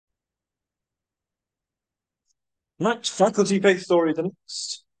Right, faculty faith story the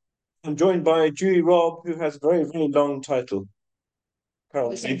next. I'm joined by Julie Robb, who has a very, very long title. Been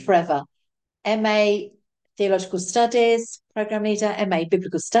Currently, forever. MA Theological Studies Program Leader, MA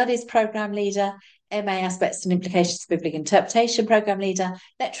Biblical Studies Program Leader, MA Aspects and Implications of Biblical Interpretation Program Leader,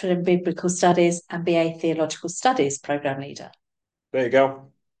 Lecturer in Biblical Studies, and BA Theological Studies Program Leader. there you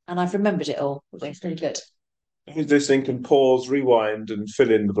go. And I've remembered it all. It's really good. Who's listening can pause, rewind, and fill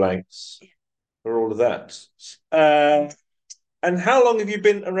in the blanks for all of that. Uh, and how long have you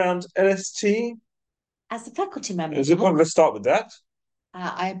been around LST? As a faculty member, Let's start with that.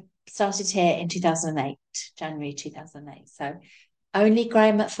 I started here in 2008, January 2008. So only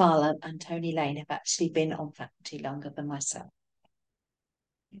Graham McFarlane and Tony Lane have actually been on faculty longer than myself.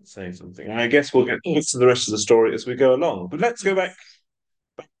 Say something. And I guess we'll get Is to the rest of the story as we go along. But let's go yes.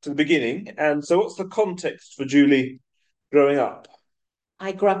 back to the beginning. And so, what's the context for Julie growing up?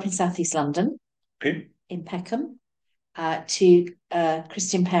 I grew up in Southeast London, Okay. in Peckham, to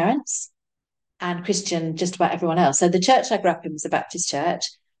Christian parents and Christian just about everyone else. So the church I grew up in was a Baptist church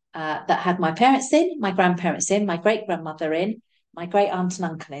that had my parents in, my grandparents in, my great grandmother in, my great aunt and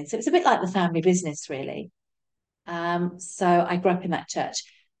uncle in. So it was a bit like the family business, really. So I grew up in that church.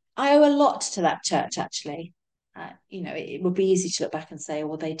 I owe a lot to that church, actually. It would be easy to look back and say,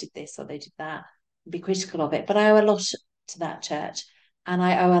 well, they did this or they did that, and be critical of it. But I owe a lot to that church. And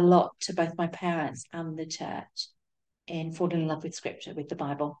I owe a lot to both my parents and the church in falling in love with scripture, with the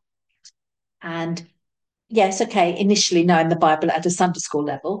Bible. And yes, okay, initially knowing the Bible at a Sunday school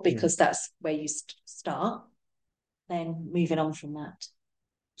level, Mm. because that's where you start, then moving on from that.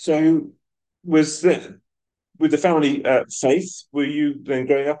 So, was the with the family faith? Were you then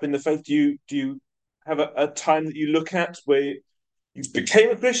growing up in the faith? Do you have a time that you look at where you became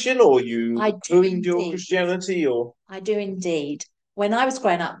a Christian, or you I do pruned your indeed. Christianity, or I do indeed. When I was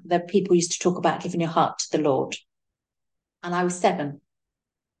growing up, the people used to talk about giving your heart to the Lord. And I was 7.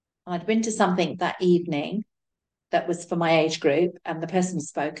 I'd been to something that evening that was for my age group, and the person had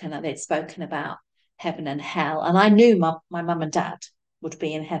spoken, and they'd spoken about heaven and hell. And I knew my mum and dad would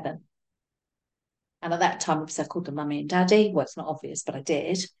be in heaven. And at that time, obviously, I called them mummy and daddy. Well, it's not obvious, but I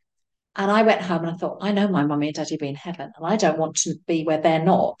did. And I went home and I thought, I know my mummy and daddy be in heaven, and I don't want to be where they're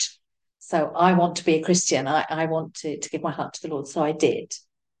not. So I want to be a Christian. I want to give my heart to the Lord. So I did.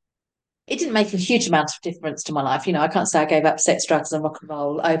 It didn't make a huge amount of difference to my life. I can't say I gave up sex, drugs, and rock and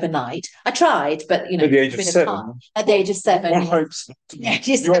roll overnight. I tried, but at the it's age a of bit of time. 7? At the age of One 7, hopes yeah,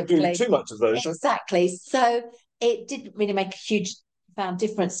 you weren't doing exactly, too much of those. exactly. So it didn't really make a huge found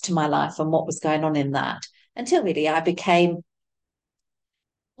difference to my life and what was going on in that until really I became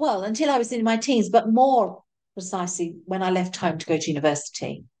until I was in my teens, but more precisely when I left home to go to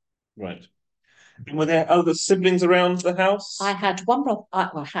university. Right. And were there other siblings around the I house? had one brother.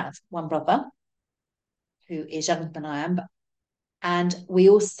 I have one brother who is younger than I am, and we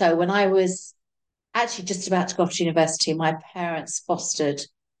also, when I was actually just about to go off to university, my parents fostered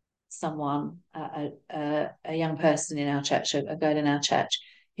someone, a young person in our church, a girl in our church,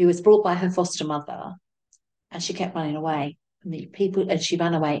 who was brought by her foster mother, and she kept running away. And she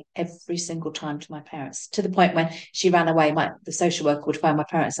ran away every single time to my parents, to the point when she ran away, the social worker would phone my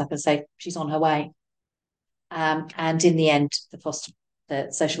parents up and say she's on her way. And in the end,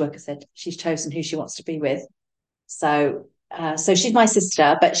 the social worker said she's chosen who she wants to be with. So she's my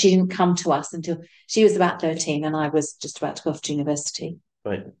sister, but she didn't come to us until she was about 13 and I was just about to go off to university.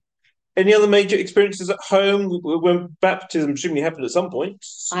 Right. Any other major experiences at home when baptism presumably happened at some point?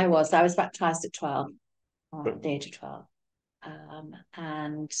 I was baptized at 12, Right. at the age of 12.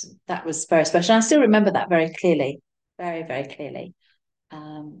 And that was very special. And I still remember that very clearly, very, very clearly,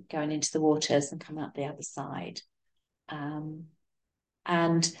 going into the waters and coming out the other side. Um,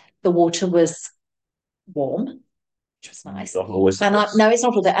 and the water was warm, which was nice. Not always. And no, it's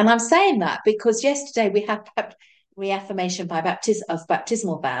not all that. And I'm saying that because yesterday we had reaffirmation by of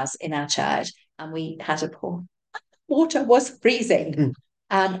baptismal vows in our church, and we had a pour. Water was freezing. Mm.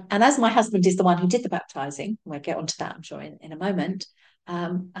 And as my husband is the one who did the baptizing, we'll get onto that, I'm sure, in a moment.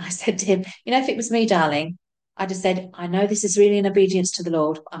 I said to him, if it was me, darling, I just said, I know this is really in obedience to the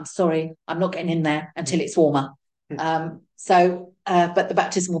Lord. I'm sorry, I'm not getting in there until it's warmer. But the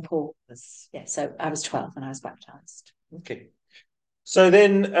baptismal pool was, yeah, so I was 12 when I was baptized. Okay. So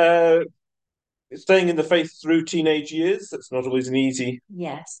then, staying in the faith through teenage years, that's not always an easy.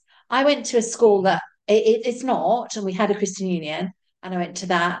 Yes. I went to a school that it's not, and we had a Christian Union, and I went to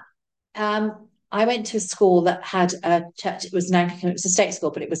that. I went to a school that had a church. It was an Anglican, it was a state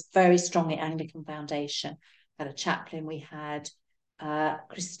school, but it was very strongly Anglican foundation. We had a chaplain, we had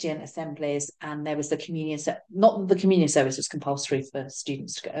Christian assemblies, and there was the communion. Not the communion service was compulsory for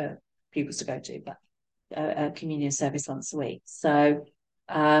students to go, pupils to go to, but a communion service once a week. So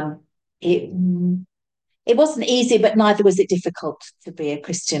it it wasn't easy, but neither was it difficult to be a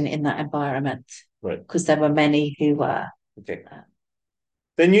Christian in that environment, Right. because there were many who were. Okay.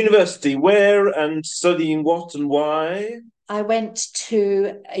 Then university, where and studying what and why? I went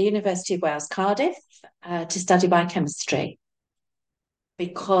to a University of Wales, Cardiff, to study biochemistry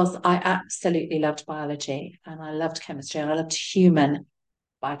because I absolutely loved biology and I loved chemistry and I loved human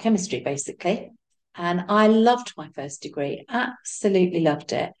biochemistry, basically. And I loved my first degree, absolutely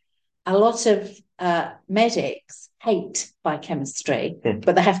loved it. A lot of medics hate biochemistry,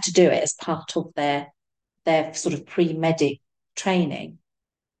 but they have to do it as part of their sort of pre-medic training.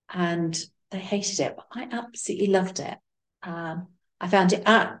 And they hated it, but I absolutely loved it. I found it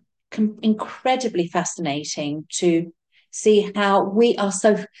incredibly fascinating to see how we are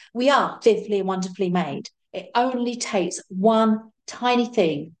fearfully and wonderfully made. It only takes one tiny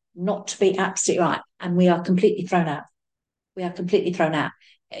thing not to be absolutely right, and we are completely thrown out. We are completely thrown out.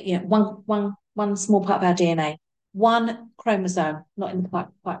 You know, one small part of our DNA, one chromosome not in quite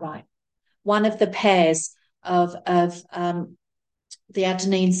right. One of the pairs of the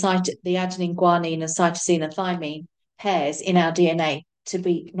adenine, guanine, and cytosine and thymine pairs in our DNA to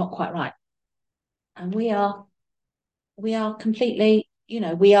be not quite right. And we are completely,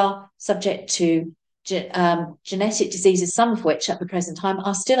 we are subject to genetic diseases, some of which at the present time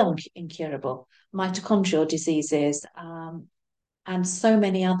are still incurable, mitochondrial diseases, and so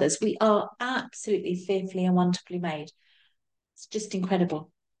many others. We are absolutely fearfully and wonderfully made. It's just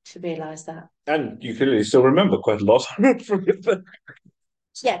incredible to realise that. And you clearly still remember quite a lot from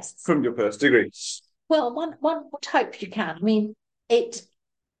yes, from your first degree. Well, one would hope you can. I mean, there's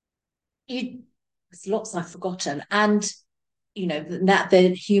lots I've forgotten, and that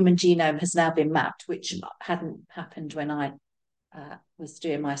the human genome has now been mapped, which hadn't happened when I was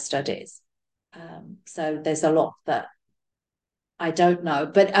doing my studies. So there's a lot that I don't know,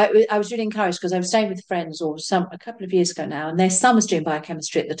 but I was really encouraged because I was staying with friends a couple of years ago now, and their son was doing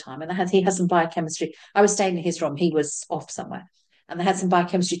biochemistry at the time, and he had some biochemistry. I was staying in his room; he was off somewhere, and they had some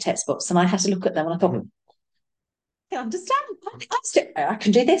biochemistry textbooks, and I had to look at them, and I thought, I understand. I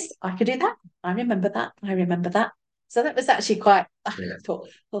can do this. I can do that. I remember that. I remember that. So that was actually quite. I thought,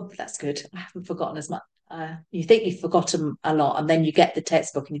 oh, that's good. I haven't forgotten as much. You think you've forgotten a lot, and then you get the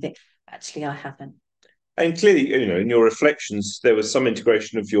textbook, and you think, actually, I haven't. And clearly, in your reflections, there was some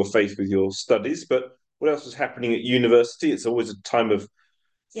integration of your faith with your studies. But what else was happening at university? It's always a time of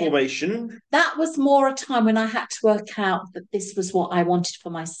formation. That was more a time when I had to work out that this was what I wanted for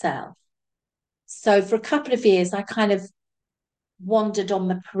myself. So for a couple of years, I kind of wandered on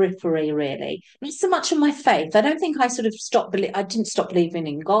the periphery, really. Not so much on my faith. I don't think I sort of I didn't stop believing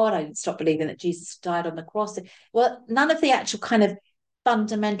in God. I didn't stop believing that Jesus died on the cross. Well, none of the actual kind of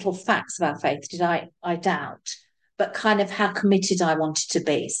fundamental facts of our faith did I doubt, but kind of how committed I wanted to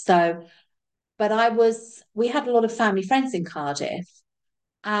be. So, but we had a lot of family friends in Cardiff.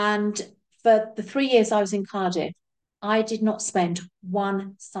 And for the 3 years I was in Cardiff, I did not spend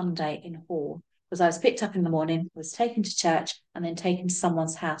one Sunday in hall because I was picked up in the morning, was taken to church, and then taken to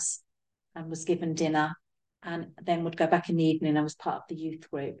someone's house and was given dinner, and then would go back in the evening and was part of the youth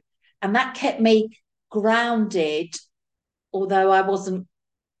group. And that kept me grounded, although I wasn't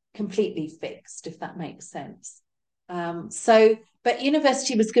completely fixed, if that makes sense. But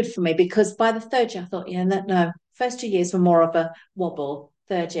university was good for me because by the third year, I thought, no, first 2 years were more of a wobble.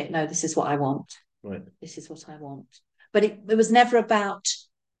 Third year, no, this is what I want. Right. This is what I want. But it was never about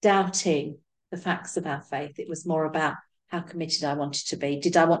doubting the facts of our faith. It was more about how committed I wanted to be.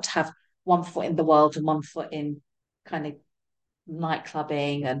 Did I want to have one foot in the world and one foot in kind of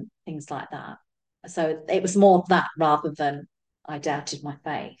nightclubbing and things like that? So it was more that rather than I doubted my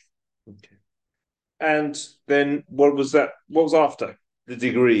faith. Okay. And then what was that? What was after the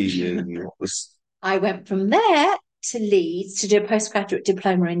degree? I went from there to Leeds to do a postgraduate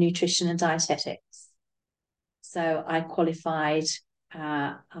diploma in nutrition and dietetics. So I qualified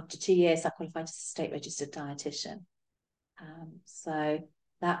after 2 years. I qualified as a state registered dietitian. So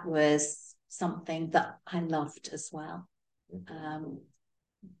that was something that I loved as well.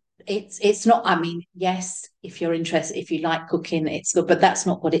 It's not. I mean, yes, if you're interested, if you like cooking, it's good, but that's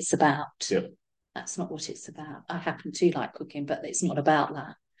not what it's about. Yep. That's not what it's about. I happen to like cooking, but it's not about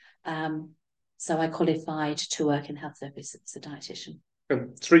that. So I qualified to work in health service as a dietitian.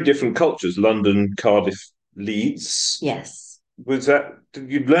 And 3 different cultures: London, Cardiff, Leeds. Yes. Was that,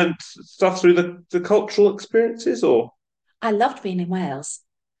 did you learn stuff through the cultural experiences, or? I loved being in Wales.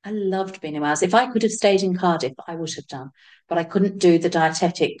 I loved being in Wales. If I could have stayed in Cardiff, I would have done, but I couldn't do the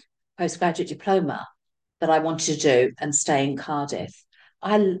dietetic postgraduate diploma that I wanted to do and stay in Cardiff.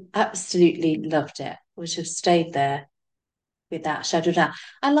 I absolutely loved it. would have stayed there without a shadow of doubt.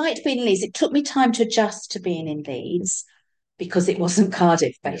 I liked being in Leeds. It took me time to adjust to being in Leeds because it wasn't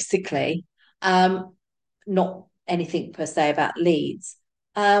Cardiff, basically. Not anything per se about Leeds.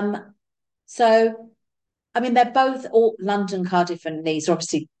 So, I mean, they're both all London, Cardiff, and Leeds are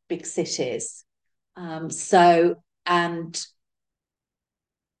obviously big cities. And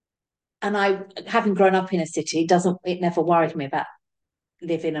I, having grown up in a city, it never worried me about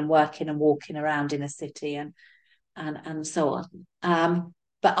living and working and walking around in a city and so on.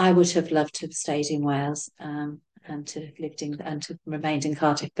 But I would have loved to have stayed in Wales and to have lived in and to have remained in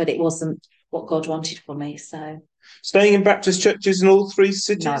Cardiff, but it wasn't what God wanted for me. So staying in Baptist churches in all three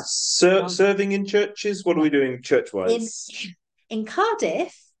cities, no. serving in churches. What are we doing church-wise? In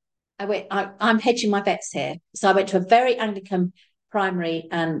Cardiff, I'm hedging my bets here. So I went to a very Anglican primary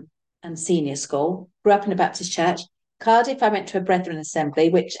and senior school. Grew up in a Baptist church. Cardiff, I went to a Brethren assembly,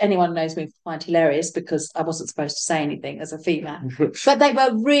 which anyone knows me find hilarious because I wasn't supposed to say anything as a female. But they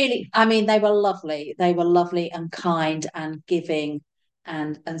were really, I mean, they were lovely. They were lovely and kind and giving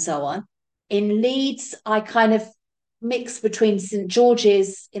and so on. In Leeds, I kind of mixed between St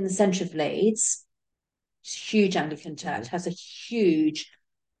George's in the centre of Leeds, huge Anglican church, has a huge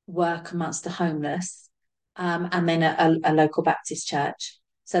work amongst the homeless, and then a local Baptist church.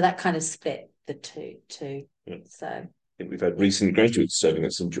 So that kind of split the two. Yeah. So I think we've had recent graduates serving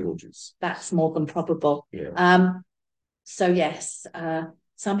at St George's. That's more than probable. Yeah. So yes,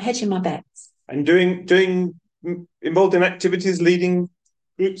 so I'm hedging my bets. And doing involved in activities, leading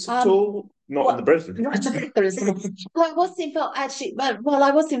groups at all? Not in the Brethren. Not in the Brethren. Well, I was involved actually. Well,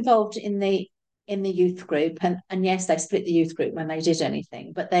 I was involved in the youth group, and yes, they split the youth group when they did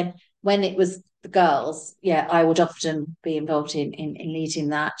anything. But then when it was the girls, yeah, I would often be involved in leading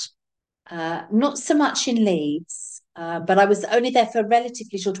that. Not so much in Leeds, but I was only there for a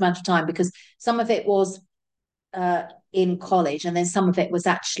relatively short amount of time because some of it was in college, and then some of it was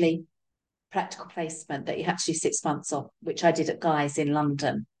actually practical placement that you had to do 6 months of, which I did at Guy's in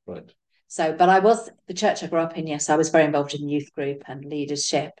London. Right. So, but I was the church I grew up in. Yes, I was very involved in youth group and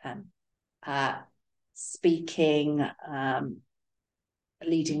leadership and speaking,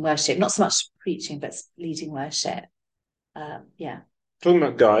 leading worship. Not so much preaching, but leading worship. Yeah. Talking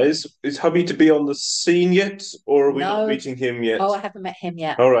about Guy's, is hubby to be on the scene yet, or are we not meeting him yet? Oh, I haven't met him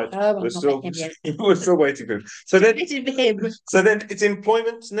yet. All right, we're still met him yet. We're still waiting for him. So then it's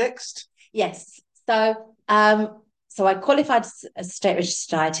employment next. Yes. So I qualified as a state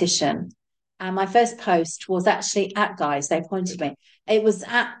registered dietitian, and my first post was actually at Guy's. They appointed me. It was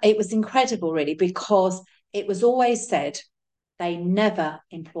incredible, really, because it was always said they never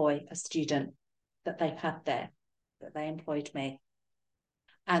employ a student that they've had there, that they employed me.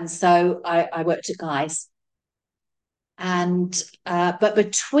 And so I worked at Guy's, and but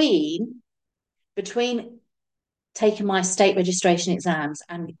between taking my state registration exams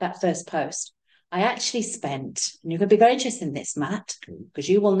and that first post, I actually spent, and you're going to be very interested in this, Matt, because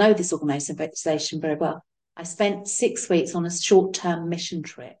you will know this organisation very well. I spent 6 weeks on a short-term mission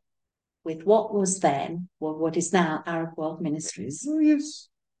trip with what was then, well, what is now Arab World Ministries. Oh, yes.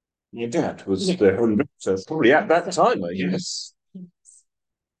 Your dad was the so probably at that time, I guess.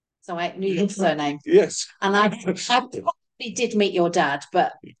 So I knew your surname. Yes. And I probably did meet your dad,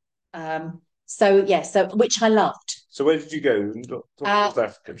 but so which I loved. So where did you go? North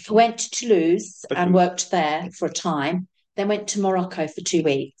Africa. Went to Toulouse and worked there for a time. Then went to Morocco for 2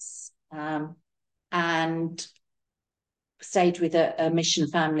 weeks, and stayed with a mission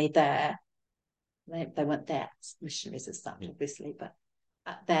family there. They weren't there as missionaries as such, obviously, but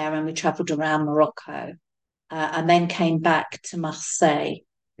there, and we travelled around Morocco, and then came back to Marseille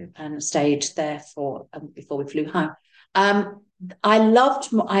and stayed there for before we flew home. I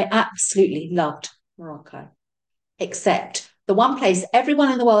absolutely loved Morocco, except the one place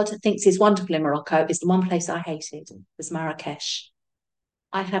everyone in the world thinks is wonderful in Morocco is the one place I hated, was Marrakesh.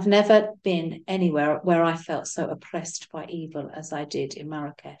 I have never been anywhere where I felt so oppressed by evil as I did in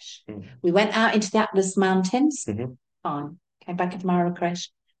Marrakesh. We went out into the Atlas Mountains, fine. Came back into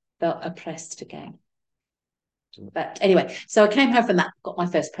Marrakesh, felt oppressed again. But anyway, so I came home from that, got my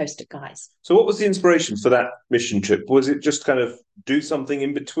first post at Guy's. So what was the inspiration for that mission trip? Was it just kind of do something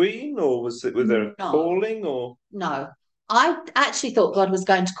in between, or was there a calling? Or no, I actually thought God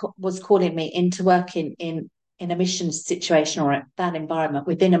was calling me into working in a mission situation or that environment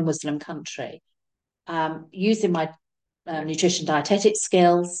within a Muslim country, using my nutrition dietetic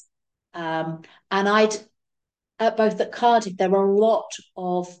skills, and both at Cardiff, there were a lot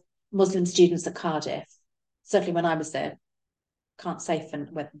of Muslim students at Cardiff. Certainly when I was there, can't say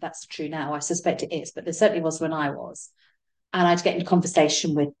whether that's true now. I suspect it is, but there certainly was when I was. And I'd get in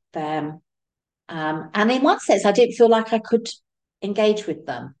conversation with them. And in one sense, I didn't feel like I could engage with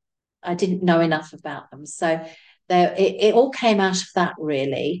them. I didn't know enough about them. So it all came out of that,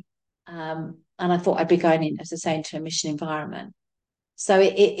 really. And I thought I'd be going in, as I say, into a mission environment. So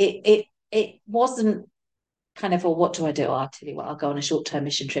it wasn't kind of, well, what do I do? I'll tell you what, I'll go on a short-term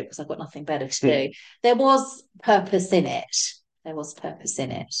mission trip because I've got nothing better to do. There was purpose in it. There was purpose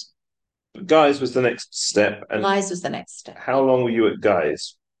in it. Guy's was the next step. And Guy's was the next step. how long were you at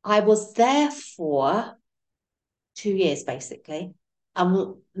Guy's? I was there for 2 years, basically.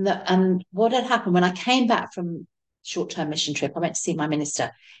 And what had happened when I came back from short-term mission trip, I went to see my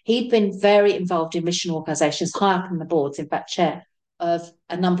minister. He'd been very involved in mission organisations, high up in the boards, in fact, chair of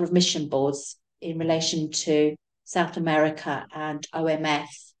a number of mission boards in relation to South America and OMF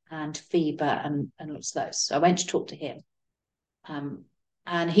and FIBA and lots of those. So I went to talk to him.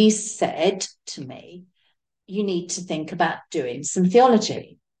 And he said to me, you need to think about doing some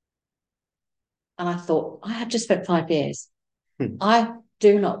theology. And I thought, I have just spent 5 years. I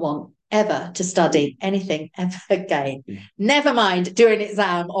do not want ever to study anything ever again. Never mind do an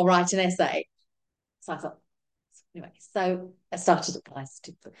exam or write an essay. So I thought, anyway, so I started at Guy's,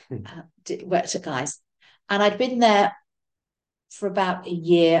 worked at Guy's. And I'd been there for about a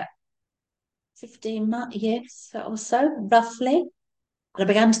year, 15 years or so, roughly. And I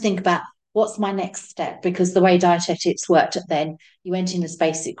began to think about what's my next step, because the way dietetics worked then, you went in as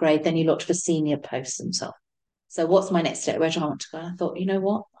basic grade, then you looked for senior posts and so on. So what's my next step? Where do I want to go? And I thought, you know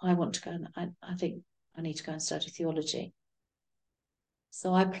what? I want to go and I think I need to go and study theology.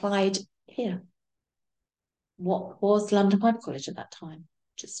 So I applied here. What was London Bible College at that time,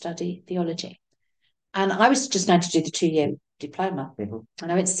 to study theology. And I was just going to do the 2-year diploma.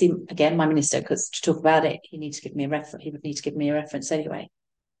 And I went to see, again, my minister, because to talk about it, he needs to give me a reference. He would need to give me a reference anyway.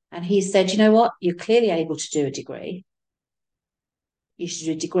 And he said, you know what? You're clearly able to do a degree. You should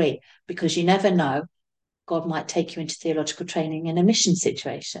do a degree, because you never know. God might take you into theological training in a mission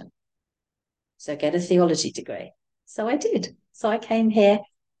situation. So get a theology degree. So I did. So I came here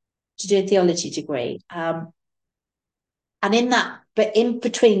to do a theology degree. And in that, but in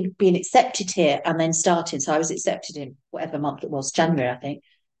between being accepted here and then starting, so I was accepted in whatever month it was, January, I think,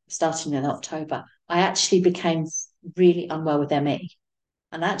 starting in October, I actually became really unwell with ME.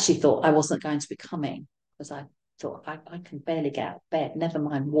 And I actually thought I wasn't going to be coming, because I thought I can barely get out of bed, never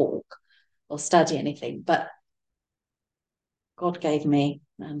mind walk or study anything. But God gave me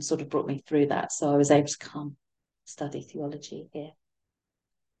and sort of brought me through that. So I was able to come study theology here.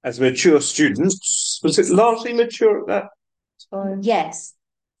 As mature students, was it largely mature at that time? Yes,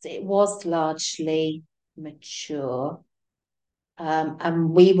 it was largely mature. And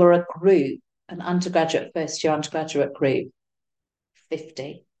we were a group, an undergraduate, first year undergraduate group,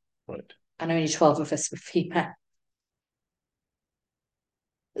 50. Right. And only 12 of us were female.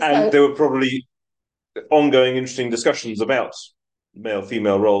 And there were probably ongoing interesting discussions about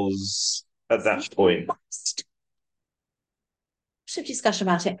male-female roles at that point. Some discussion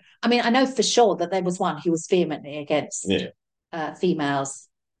about it. I mean, I know for sure that there was one who was vehemently against females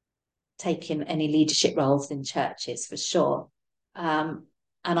taking any leadership roles in churches, for sure. And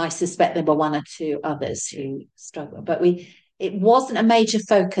I suspect there were one or two others who struggled. But it wasn't a major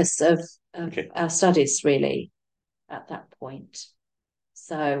focus of our studies, really, at that point.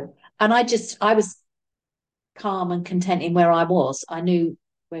 So, and I was calm and content in where I was. I knew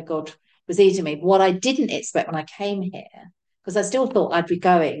where God was leading me. But what I didn't expect when I came here, because I still thought I'd be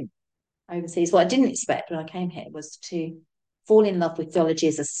going overseas, what I didn't expect when I came here was to fall in love with theology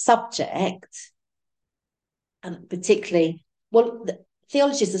as a subject, and particularly,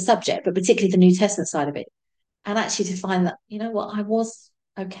 theology is a subject, but particularly the New Testament side of it. And actually to find that, you know what, I was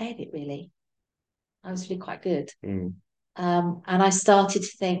okay at it, really. I was really quite good. And I started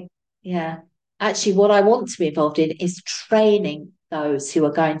to think, actually what I want to be involved in is training those who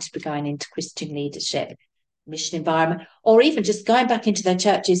are going to be going into Christian leadership, mission environment, or even just going back into their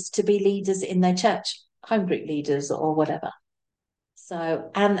churches to be leaders in their church, home group leaders or whatever.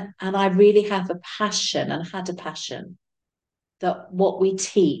 So, and I really have a passion and had a passion that what we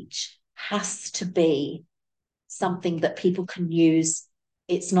teach has to be something that people can use.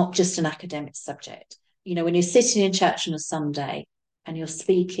 It's not just an academic subject. You know, when you're sitting in church on a Sunday and you're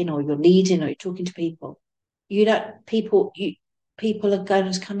speaking or you're leading or you're talking to people, people are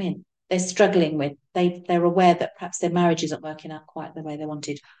going to come in. They're struggling with, they're aware that perhaps their marriage isn't working out quite the way they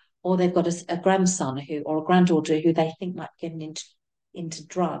wanted, or they've got a grandson or a granddaughter who they think might be getting into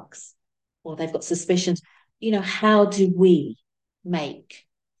drugs, or they've got suspicions. You know, how do we make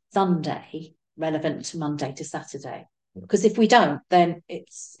Sunday relevant to Monday to Saturday? Because if we don't, then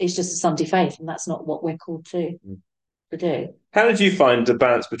it's just a Sunday faith, and that's not what we're called to. I do. How did you find the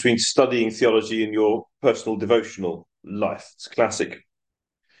balance between studying theology and your personal devotional life? It's a classic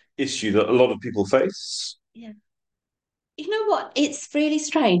issue that a lot of people face. Yeah. You know what? It's really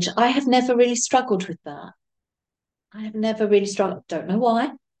strange. I have never really struggled with that. I have never really struggled. Don't know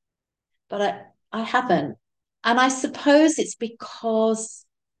why, but I haven't. And I suppose it's because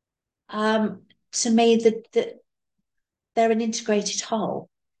to me that they're an integrated whole.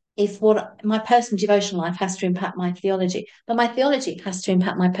 If what my personal devotional life has to impact my theology, but my theology has to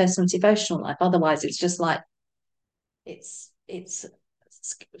impact my personal devotional life. Otherwise, it's just like it's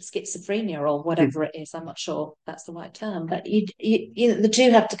schizophrenia or whatever it is. I'm not sure that's the right term, but the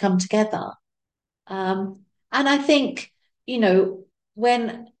two have to come together. And I think,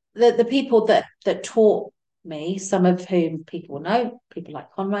 when the people that taught me, some of whom people know, people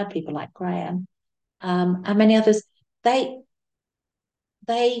like Conrad, people like Graham, and many others, they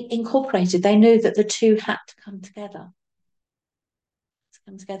incorporated, they knew that the two had to come together.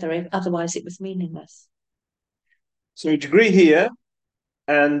 Otherwise it was meaningless. So a degree here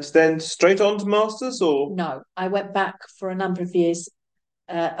and then straight on to masters, or No, I went back for a number of years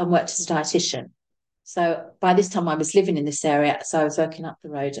and worked as a dietitian. So by this time I was living in this area, so I was working up the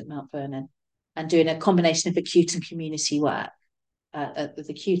road at Mount Vernon and doing a combination of acute and community work, the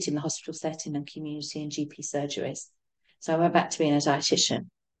acute in the hospital setting and community and GP surgeries. So I went back to being a dietitian.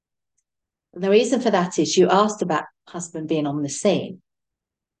 The reason for that is you asked about husband being on the scene.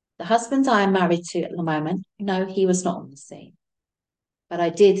 The husband I am married to at the moment, no, he was not on the scene. But I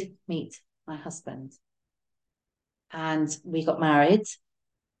did meet my husband and we got married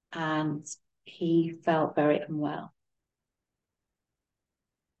and he felt very unwell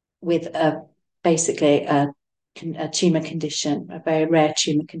with basically a tumour condition, a very rare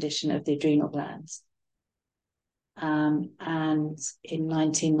tumour condition of the adrenal glands. And in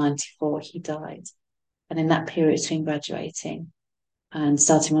 1994, he died. And in that period between graduating and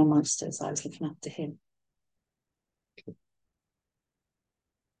starting my masters, I was looking after him.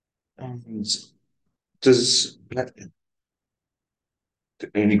 and does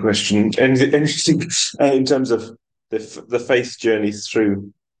any question anything in terms of the faith journey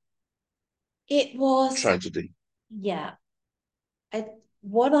through It was, tragedy? yeah.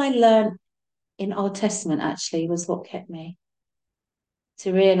 What I learned in Old Testament actually was what kept me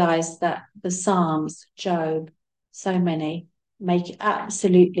to realize that the Psalms, Job, so many make it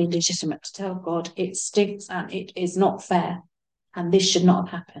absolutely legitimate to tell God it stinks and it is not fair and this should not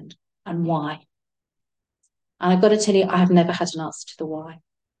have happened and why. And I've got to tell you, I have never had an answer to the why.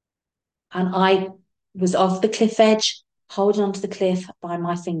 And I was off the cliff edge, holding onto the cliff by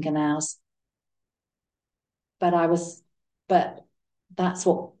my fingernails. But that's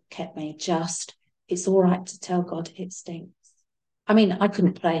what kept me just, it's all right to tell God it stinks. I mean, I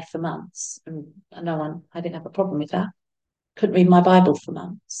couldn't pray for months, and I didn't have a problem with that. Couldn't read my Bible for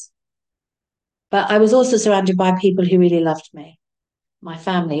months. But I was also surrounded by people who really loved me. My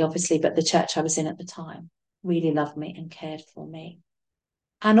family, obviously, but the church I was in at the time really loved me and cared for me.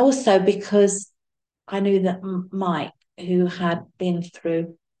 And also because I knew that Mike, who had been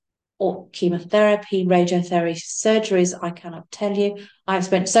through chemotherapy, radiotherapy, surgeries, I cannot tell you. I've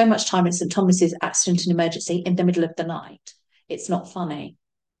spent so much time in St. Thomas's accident and emergency in the middle of the night. It's not funny.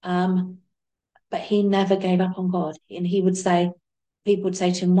 But he never gave up on God. And he would say, people would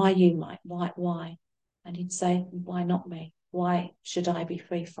say to him, why you, Mike? Why? And he'd say, why not me? Why should I be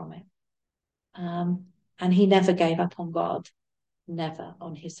free from it? And he never gave up on God, never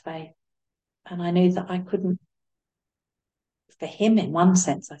on his faith. And I knew that I couldn't, for him in one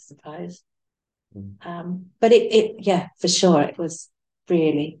sense, I suppose. But yeah, for sure, it was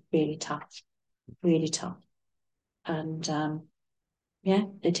really, really tough, really tough. And yeah,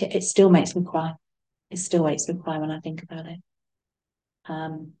 it still makes me cry. It still makes me cry when I think about it.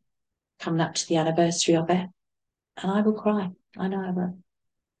 Coming up to the anniversary of it, and I will cry. I know I will.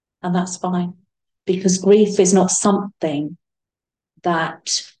 And that's fine because grief is not something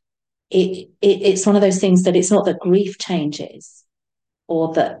that it's one of those things that it's not that grief changes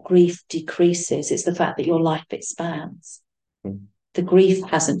or that grief decreases. It's the fact that your life expands. The grief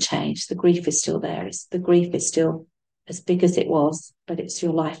hasn't changed. The grief is still there. The grief is still as big as it was, but it's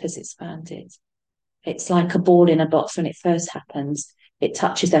your life has expanded. It's like a ball in a box when it first happens. It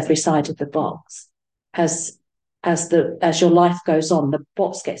touches every side of the box. As your life goes on, the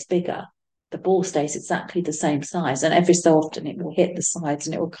box gets bigger. The ball stays exactly the same size, and every so often it will hit the sides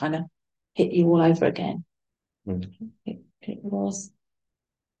and it will kind of hit you all over again. It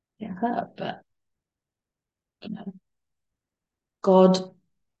hurt, but God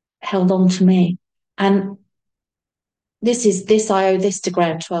held on to me. And I owe this to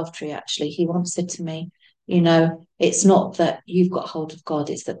Graham Twelvetree, actually. He once said to me, It's not that you've got hold of God,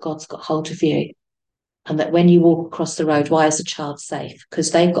 it's that God's got hold of you. And that when you walk across the road, why is the child safe?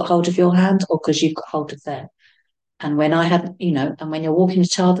 Because they've got hold of your hand or because you've got hold of them? And when and when you're walking a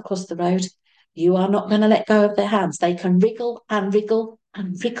child across the road, you are not going to let go of their hands. They can wriggle and wriggle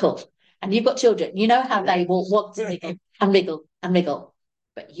and wriggle. And you've got children, you know how they will want to wriggle and wriggle and wriggle.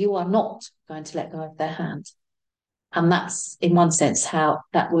 But you are not going to let go of their hands. And that's, in one sense, how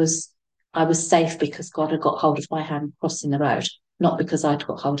I was safe because God had got hold of my hand crossing the road, not because I'd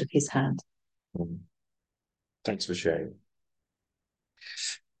got hold of his hand. Thanks for sharing.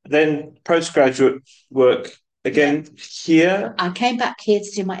 Then postgraduate work again here. I came back here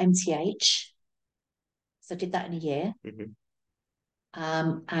to do my MTH. So I did that in a year.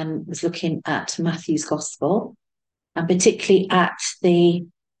 And was looking at Matthew's Gospel, and particularly at the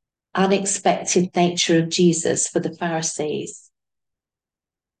unexpected nature of Jesus for the Pharisees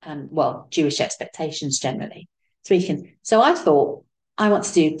and, well, Jewish expectations generally speaking. So I thought, I want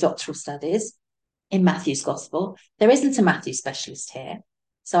to do doctoral studies in Matthew's Gospel. There isn't a Matthew specialist here.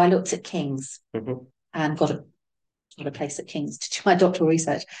 So I looked at King's and got a place at King's to do my doctoral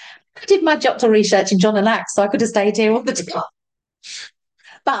research. I did my doctoral research in John and Lax, so I could have stayed here all the time.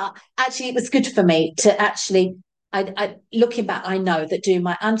 But actually, it was good for me to actually, looking back, I know that doing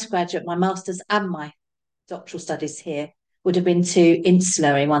my undergraduate, my master's and my doctoral studies here would have been too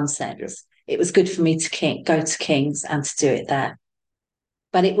insular in one sense. Yes. It was good for me to go to King's and to do it there.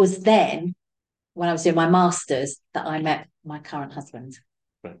 But it was then, when I was doing my master's, that I met my current husband.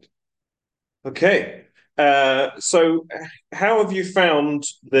 Right. Okay. So how have you found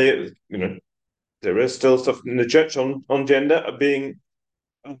there is still stuff in the church on gender, being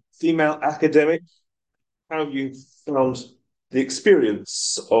a female academic? How have you found the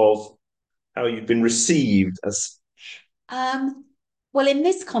experience of how you've been received as? Well, in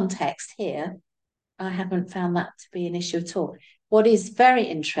this context here, I haven't found that to be an issue at all. What is very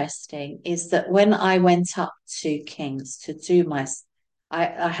interesting is that when I went up to King's to do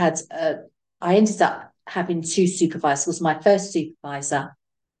I ended up having two supervisors. My first supervisor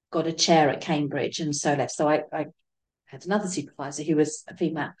got a chair at Cambridge and so left. So I had another supervisor who was a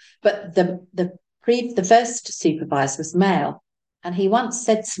female, but the first supervisor was male. And he once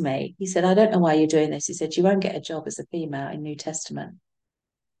said to me, he said, I don't know why you're doing this. He said, you won't get a job as a female in New Testament.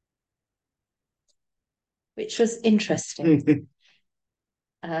 Which was interesting.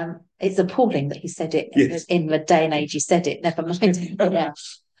 It's appalling that he said it in the day and age he said it, never mind. Yeah.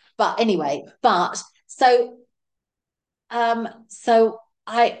 But anyway, so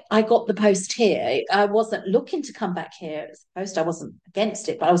I got the post here. I wasn't looking to come back here as a post. I wasn't against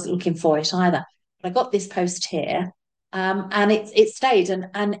it, but I wasn't looking for it either. But I got this post here, and it stayed.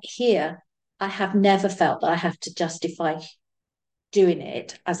 And here, I have never felt that I have to justify doing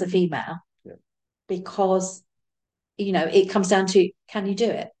it as a female, because it comes down to, can you do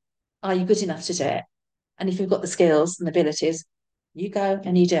it? Are you good enough to do it? And if you've got the skills and abilities, you go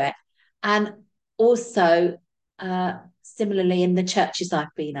and you do it. And also, similarly, in the churches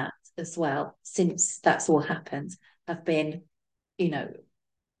I've been at as well, since that's all happened, have been,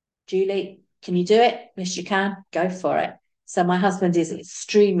 Julie, can you do it? Yes, you can. Go for it. So my husband is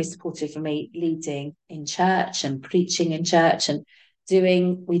extremely supportive of me leading in church and preaching in church, and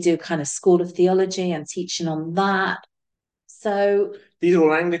we do kind of school of theology and teaching on that. So these are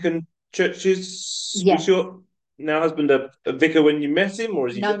all Anglican churches. Yes. Was your now husband a vicar when you met him, or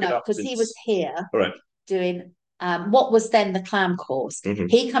is he? No, because he was here doing what was then the clam course.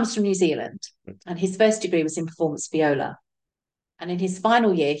 He comes from New Zealand, and his first degree was in performance viola. And in his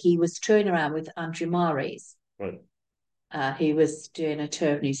final year, he was touring around with Andrew Maries. He was doing a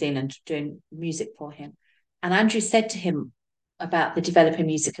tour of New Zealand, doing music for him. And Andrew said to him about the Developing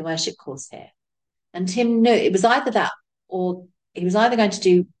Music and Worship course here. And Tim knew it was either that, or he was either going to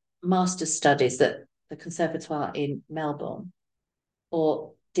do master's studies at the Conservatoire in Melbourne,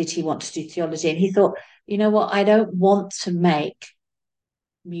 or did he want to do theology? And he thought, you know what, I don't want to make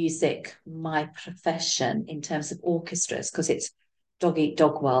music my profession in terms of orchestras, because it's dog eat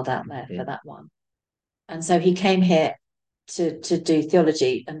dog world out there for that one. And so he came here to do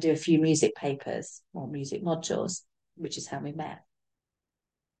theology and do a few music papers or music modules, which is how we met.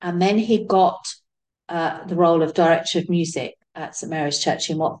 And then he got the role of director of music at St Mary's Church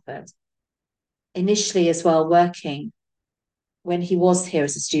in Watford. Initially as well, working, when he was here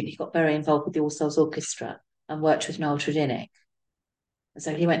as a student, he got very involved with the All Souls Orchestra and worked with Noel Tredinnick.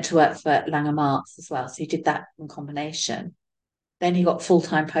 So he went to work for Langham Arts as well. So he did that in combination. Then he got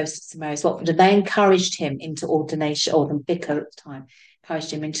full-time post at St Mary's Watford, and they encouraged him into ordination, or the vicar at the time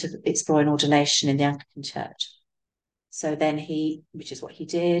encouraged him into exploring ordination in the Anglican Church. So then which is what he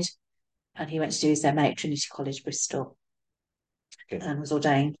did. and he went to do his MA at Trinity College, Bristol, and was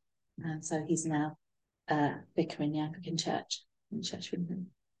ordained. And so he's now vicar in the Anglican Church in Church of England.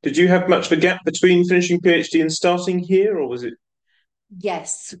 Did you have much of a gap between finishing PhD and starting here, or was it?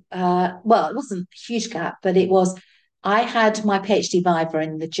 Yes. Well, it wasn't a huge gap, but it was. I had my PhD viva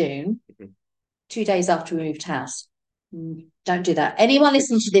in the June, 2 days after we moved house. Don't do that. Anyone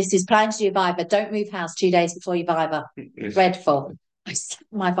listening to this who's planning to do viva, don't move house 2 days before your viva. Dreadful. I sat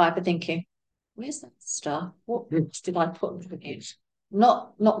my viva thinking, where's that stuff? What did I put in it?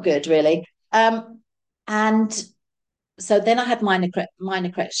 Not good, really. And so then I had minor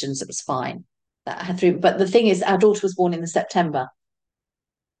corrections. It was fine that I had through. But the thing is, our daughter was born in the September.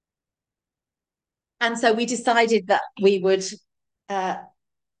 And so we decided that we would,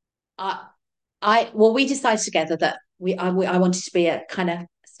 we decided together that I wanted to be a kind of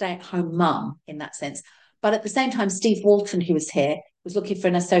stay-at-home mum in that sense. But at the same time, Steve Walton, who was here, was looking for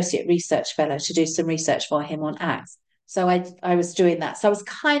an associate research fellow to do some research for him on Acts. So I was doing that. So I was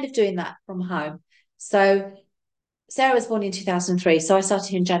kind of doing that from home. So Sarah was born in 2003. So I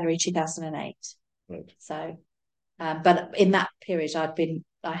started in January 2008. Right. So, but in that period,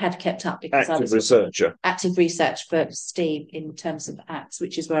 I had kept up because I was active research for Steve in terms of Acts,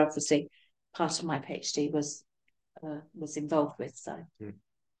 which is where obviously part of my PhD was involved with. So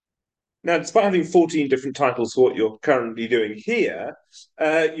now, despite having 14 different titles for what you're currently doing here,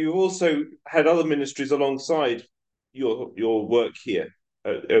 you've also had other ministries alongside your work here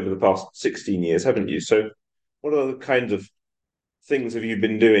over the past 16 years, haven't you? So what other kinds of things have you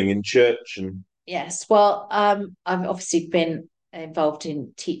been doing in church? And yes, well, I've obviously been involved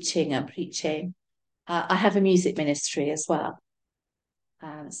in teaching and preaching. I have a music ministry as well.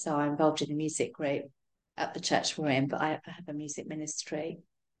 So I'm involved in a music group at the church we're in, but I have a music ministry,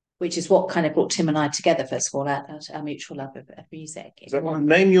 which is what kind of brought Tim and I together, first of all, our mutual love of music. Does that want to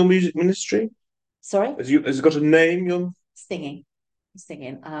name your music ministry? Sorry? Has it got a name? Your Singing.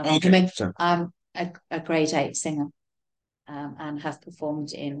 okay. I'm a grade 8 singer and have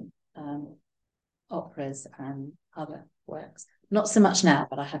performed in operas and other works. Not so much now,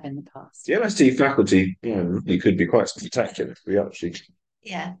 but I have in the past. The MST faculty, really could be quite spectacular. We actually,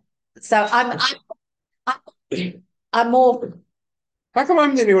 yeah. So I'm more. How come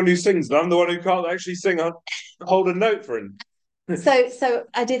I'm the only one who sings, and I'm the one who can't actually sing? Hold a note for him. So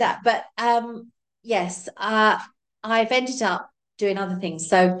I do that, but yes, I've ended up doing other things.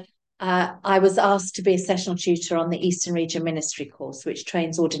 So I was asked to be a sessional tutor on the Eastern Region Ministry course, which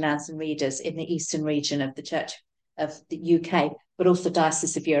trains ordinands and readers in the Eastern region of the Church of the UK, but also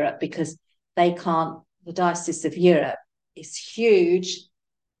Diocese of Europe, because the Diocese of Europe is huge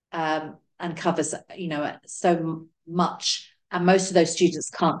and covers, so much. And most of those students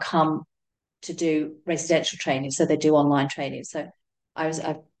can't come to do residential training, so they do online training. So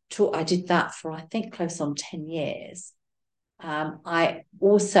I did that for, I think, close on 10 years. I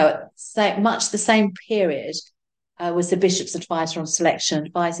also, much the same period, was the bishop's advisor on selection,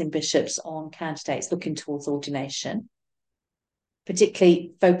 advising bishops on candidates looking towards ordination,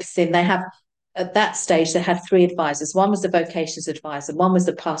 particularly focusing. At that stage, they had 3 advisors. One was the vocations advisor, one was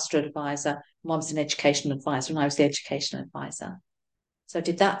the pastoral advisor, and one was an educational advisor, and I was the educational advisor. So I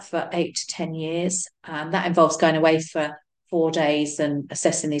did that for 8 to 10 years. That involves going away for 4 days and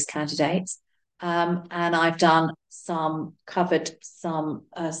assessing these candidates. And I've covered some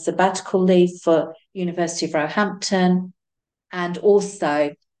sabbatical leave for University of Roehampton, and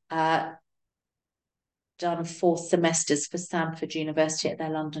also done 4 semesters for Stanford University at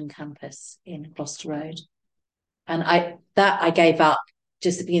their London campus in Gloucester Road. And I gave up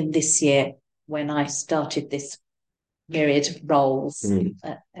just at the beginning of this year when I started this myriad of roles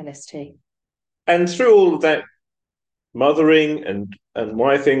at LST. And through all of that mothering and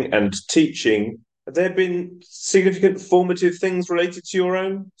wifing and teaching, have there been significant formative things related to your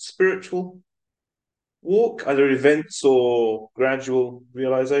own spiritual walk, either events or gradual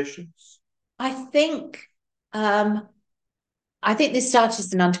realizations? I think this started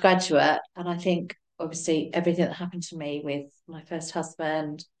as an undergraduate, and I think obviously everything that happened to me with my first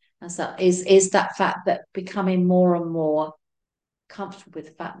husband and so is that fact that becoming more and more comfortable with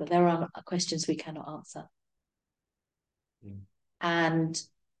the fact that there are questions we cannot answer, and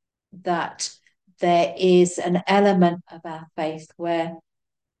that there is an element of our faith where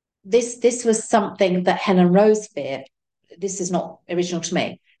this was something that Helen Roseveare, this is not original to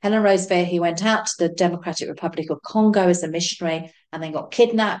me, Helen Roseveare, who went out to the Democratic Republic of Congo as a missionary and then got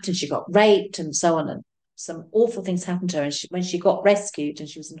kidnapped and she got raped and so on, and some awful things happened to her. And when she got rescued and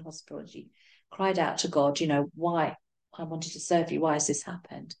she was in hospital, and she cried out to God, why? I wanted to serve you. Why has this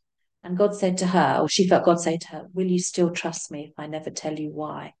happened? And God said to her, or she felt God say to her, will you still trust me if I never tell you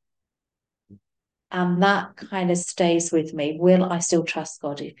why? And that kind of stays with me. Will I still trust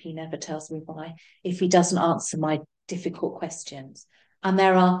God if he never tells me why, if he doesn't answer my difficult questions? And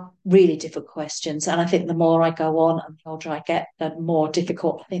there are really difficult questions. And I think the more I go on and the older I get, the more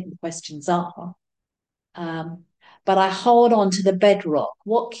difficult I think the questions are. Um, but I hold on to the bedrock.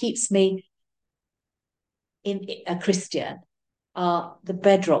 What keeps me in a Christian are the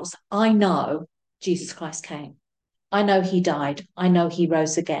bedrocks. I know Jesus Christ came. I know he died. I know he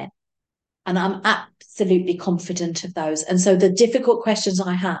rose again. And I'm absolutely confident of those. And so the difficult questions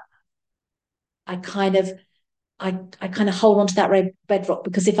I have, I kind of I kind of hold on to that bedrock,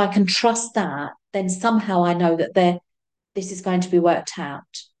 because if I can trust that, then somehow I know that this is going to be worked out,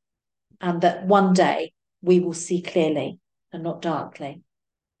 and that one day we will see clearly and not darkly.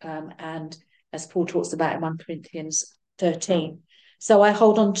 And as Paul talks about in 1 Corinthians 13. So I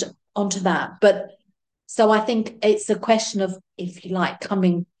hold onto that. But so I think it's a question of, if you like,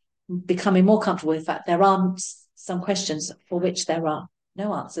 becoming more comfortable with the fact there are some questions for which there are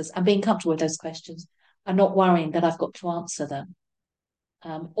no answers, and being comfortable with those questions and not worrying that I've got to answer them,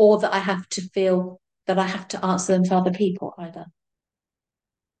 or that I have to feel that I have to answer them for other people either.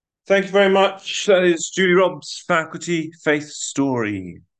 Thank you very much. That is Julie Robb's Faculty Faith Story.